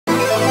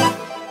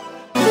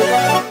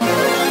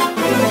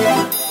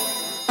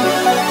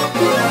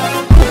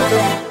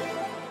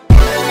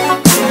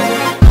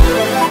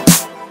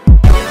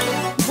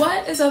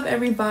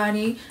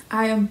everybody,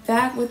 I am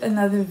back with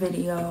another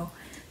video.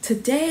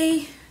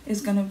 Today is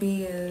gonna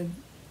be a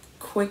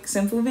quick,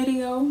 simple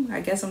video.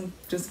 I guess I'm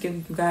just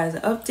giving you guys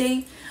an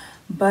update,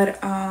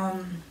 but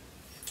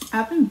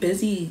I've been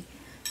busy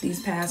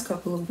these past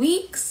couple of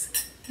weeks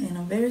and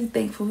I'm very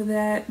thankful for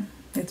that.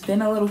 It's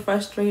been a little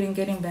frustrating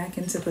getting back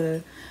into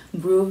the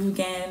groove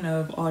again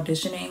of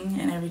auditioning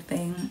and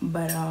everything,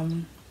 but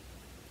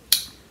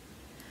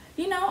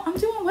you know, I'm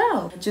doing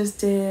well. I just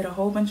did a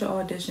whole bunch of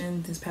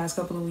auditions this past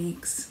couple of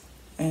weeks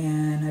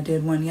and I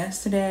did one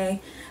yesterday.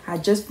 I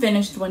just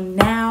finished one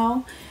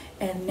now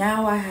and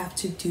now I have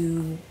to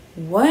do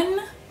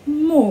one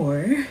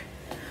more,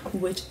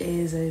 which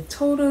is a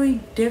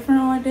totally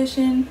different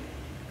audition.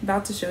 I'm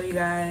about to show you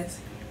guys.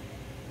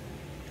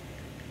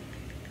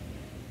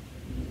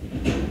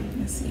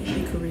 Let's see if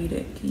you can read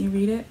it. Can you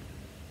read it?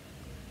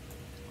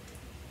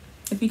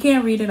 If you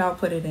can't read it, I'll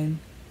put it in.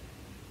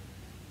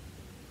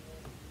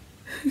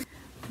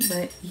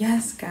 But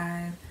yes,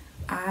 guys,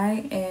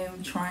 I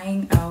am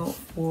trying out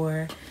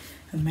for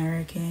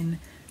American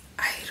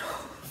Idol.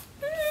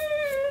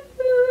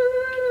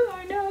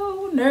 I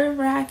know,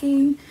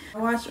 nerve-wracking. I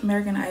watched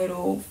American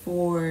Idol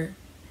for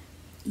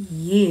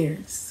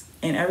years,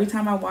 and every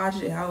time I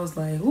watched it, I was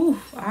like, ooh,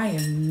 I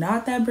am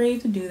not that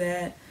brave to do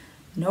that.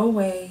 No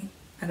way.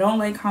 I don't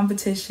like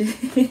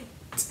competition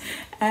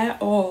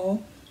at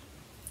all.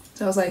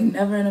 So I was like,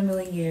 never in a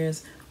million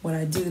years would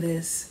I do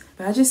this.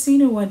 But I just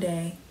seen it one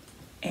day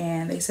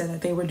and they said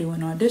that they were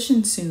doing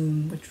audition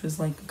soon, which was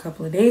like a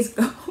couple of days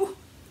ago.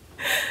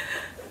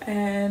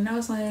 And I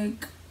was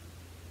like,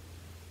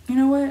 you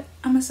know what?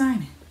 I'm gonna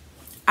sign it.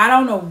 I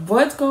don't know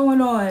what's going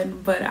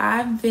on, but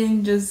I've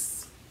been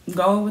just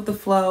going with the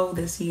flow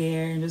this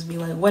year and just be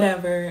like,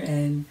 whatever,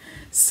 and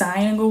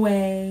signing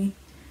away,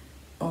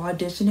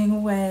 auditioning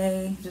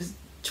away, just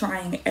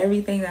trying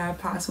everything that I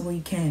possibly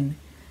can.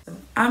 So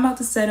I'm about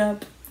to set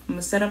up. I'm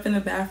gonna set up in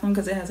the bathroom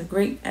because it has a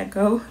great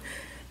echo,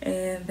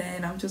 and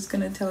then I'm just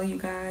gonna tell you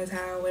guys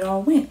how it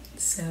all went.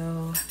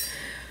 So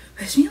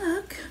wish me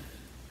luck,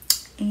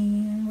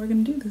 and we're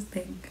gonna do this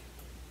thing.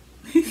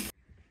 Alright.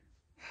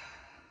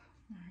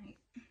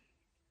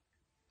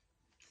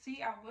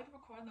 See, I would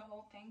record the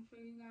whole thing for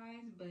you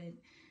guys, but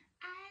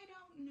I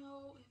don't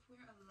know if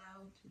we're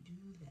allowed to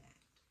do that.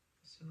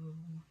 So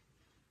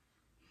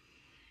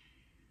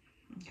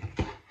okay.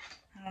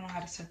 I don't know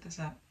how to set this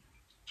up.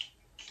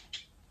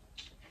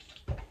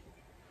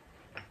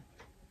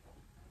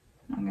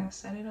 I'm gonna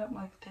set it up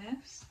like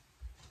this.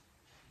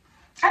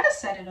 I just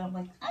set it up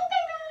like, okay,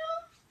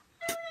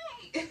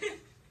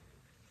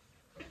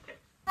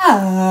 girl.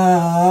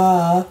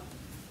 Alright.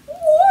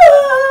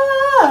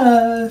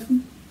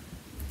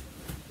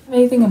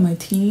 Anything on my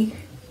tea?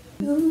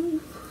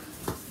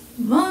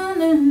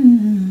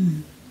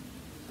 Running.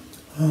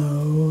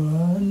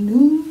 Oh, I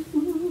knew.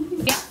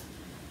 Yeah.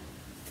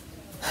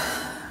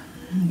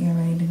 Get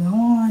ready to go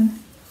on.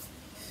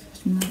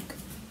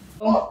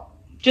 Oh,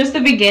 just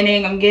the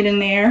beginning. I'm getting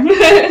there.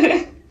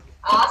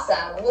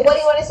 Awesome. Well, what do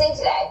you want to sing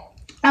today?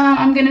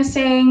 I'm gonna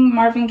sing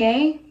Marvin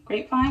Gaye,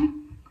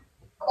 Grapevine.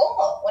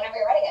 Cool. Whenever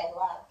you're ready, I'd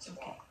love to.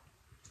 Okay.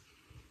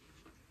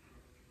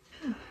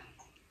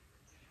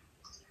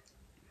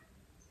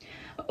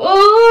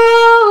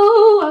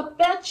 Oh, I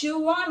bet you're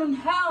wondering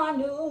how I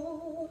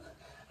knew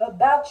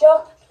about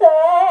your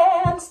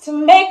plans to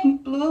make me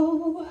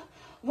blue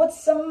with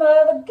some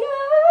other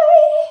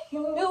guy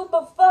you knew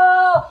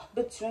before.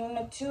 Between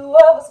the two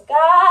of us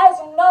guys,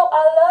 you know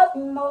I love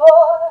you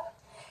more.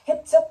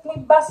 It took me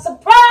by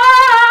surprise,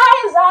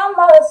 I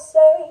must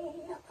say,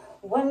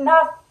 when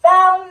I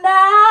found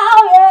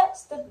out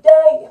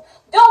yesterday.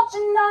 Don't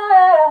you know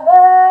that I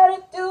heard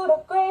it through the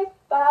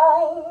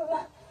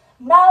grapevine?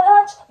 Not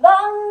much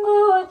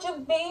longer would you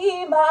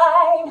be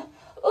mine.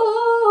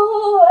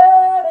 Ooh,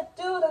 heard it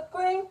through the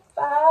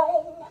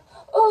grapevine.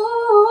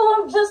 Ooh,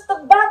 I'm just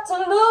about to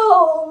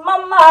lose my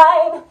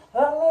mind.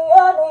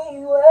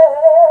 Honey, well.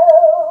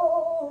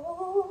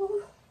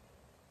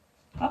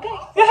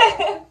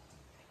 Okay.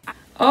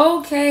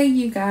 Okay,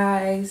 you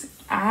guys.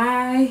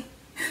 I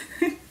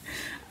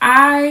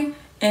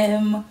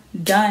am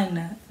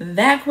done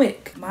that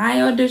quick.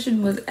 My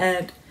audition was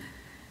at,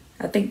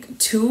 I think,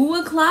 2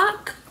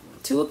 o'clock.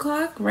 2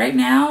 o'clock. Right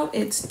now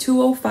it's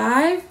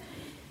 2:05,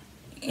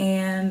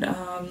 and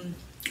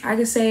I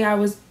could say I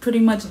was pretty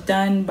much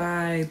done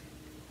by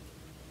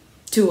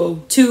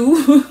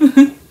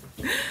 2:02.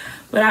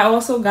 But I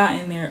also got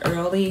in there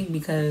early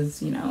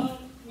because, you know,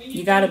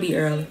 you gotta be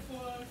early.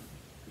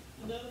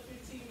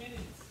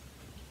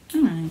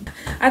 Alright.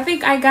 I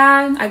think I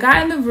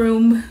got in the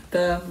room,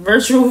 the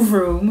virtual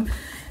room,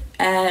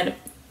 at,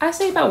 I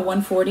say, about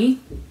 1:40,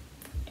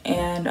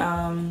 and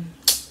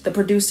the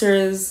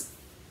producers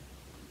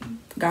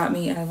got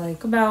me at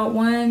like about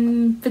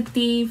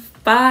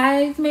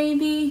 1:55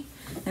 maybe,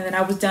 and then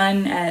I was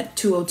done at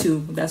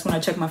 2:02. That's when I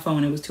checked my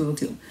phone. It was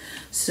 2:02.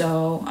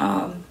 So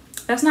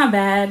that's not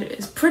bad.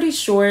 It's pretty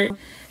short.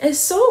 It's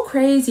so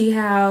crazy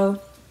how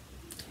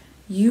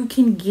you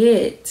can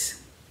get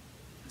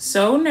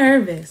so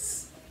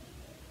nervous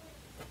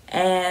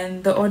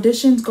And the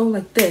auditions go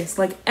like this.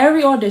 Like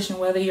every audition,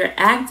 whether you're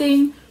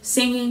acting,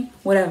 singing,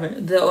 whatever,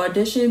 the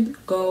auditions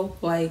go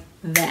like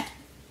that.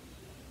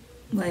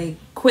 Like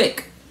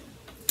quick.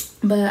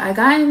 But I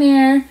got in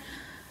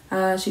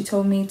there. She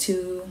told me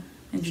to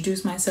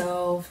introduce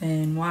myself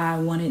and why I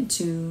wanted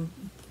to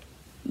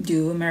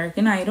do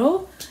American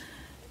Idol.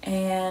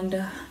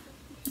 And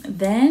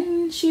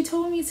then she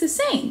told me to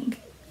sing.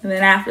 And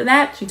then after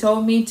that, she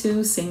told me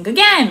to sing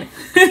again.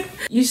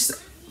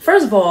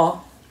 First of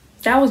all,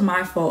 that was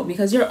my fault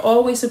because you're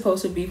always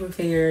supposed to be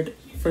prepared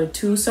for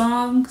 2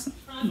 songs.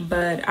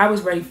 But I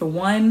was ready for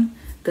 1.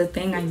 Good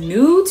thing I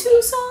knew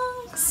 2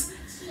 songs.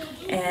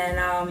 And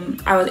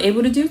I was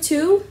able to do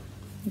 2.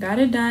 Got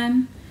it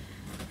done.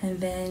 And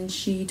then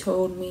she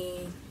told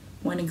me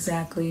when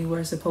exactly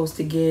we're supposed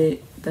to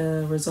get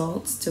the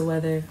results to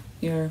whether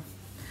you're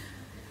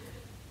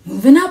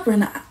moving up or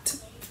not.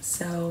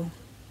 So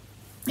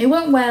it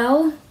went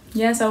well.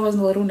 Yes, I was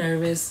a little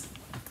nervous.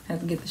 Had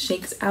to get the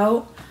shakes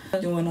out.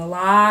 Doing a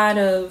lot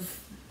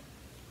of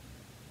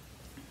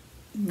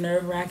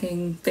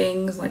nerve-wracking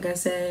things. Like I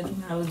said,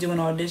 I was doing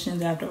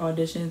auditions after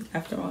auditions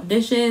after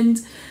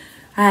auditions.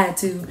 I had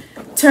to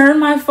turn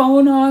my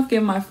phone off,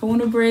 give my phone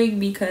a break,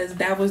 because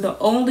that was the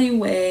only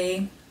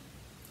way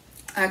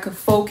I could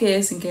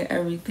focus and get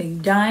everything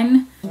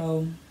done.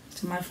 So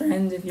to my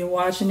friends, if you're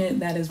watching it,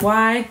 that is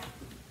why.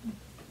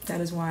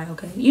 That is why,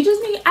 okay? I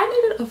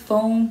needed a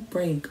phone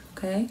break,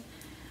 okay?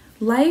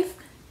 Life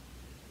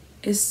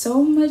is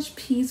so much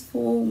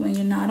peaceful when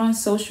you're not on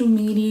social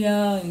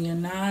media and you're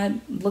not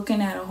looking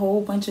at a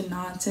whole bunch of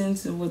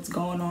nonsense of what's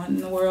going on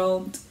in the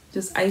world.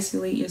 Just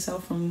isolate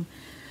yourself from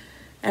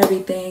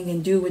everything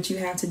and do what you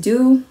have to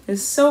do.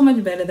 It's so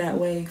much better that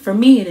way. For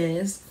me, it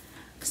is.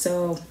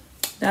 So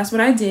that's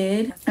what I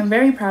did. I'm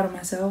very proud of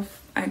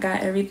myself. I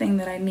got everything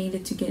that I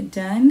needed to get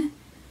done.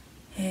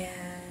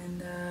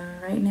 And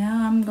right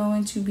now I'm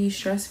going to be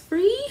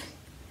stress-free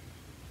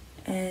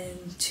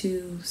and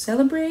to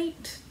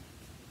celebrate.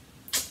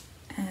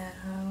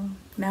 And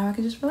now I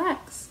can just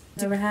relax.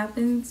 Whatever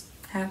happens,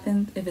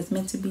 happens. If it's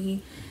meant to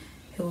be,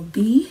 it will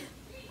be.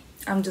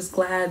 I'm just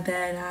glad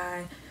that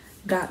I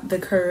got the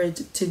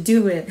courage to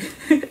do it.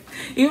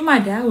 Even my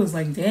dad was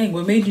like, dang,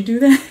 what made you do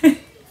that?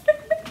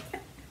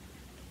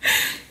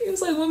 He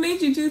was like, what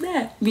made you do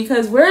that?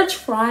 Because we're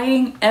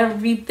trying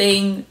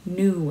everything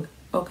new,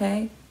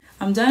 okay?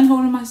 I'm done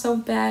holding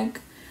myself back.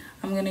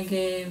 I'm gonna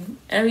give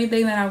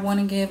everything that I want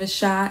to give a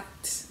shot.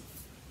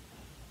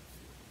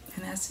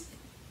 And that's it.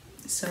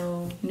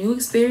 So new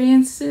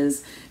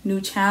experiences,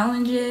 new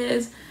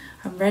challenges.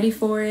 I'm ready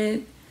for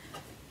it.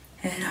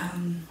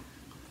 And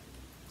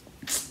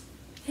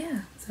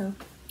yeah, so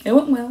it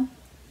went well.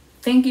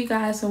 Thank you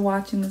guys for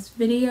watching this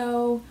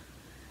video.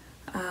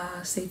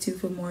 Stay tuned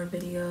for more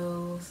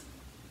videos.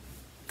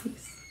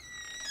 Peace.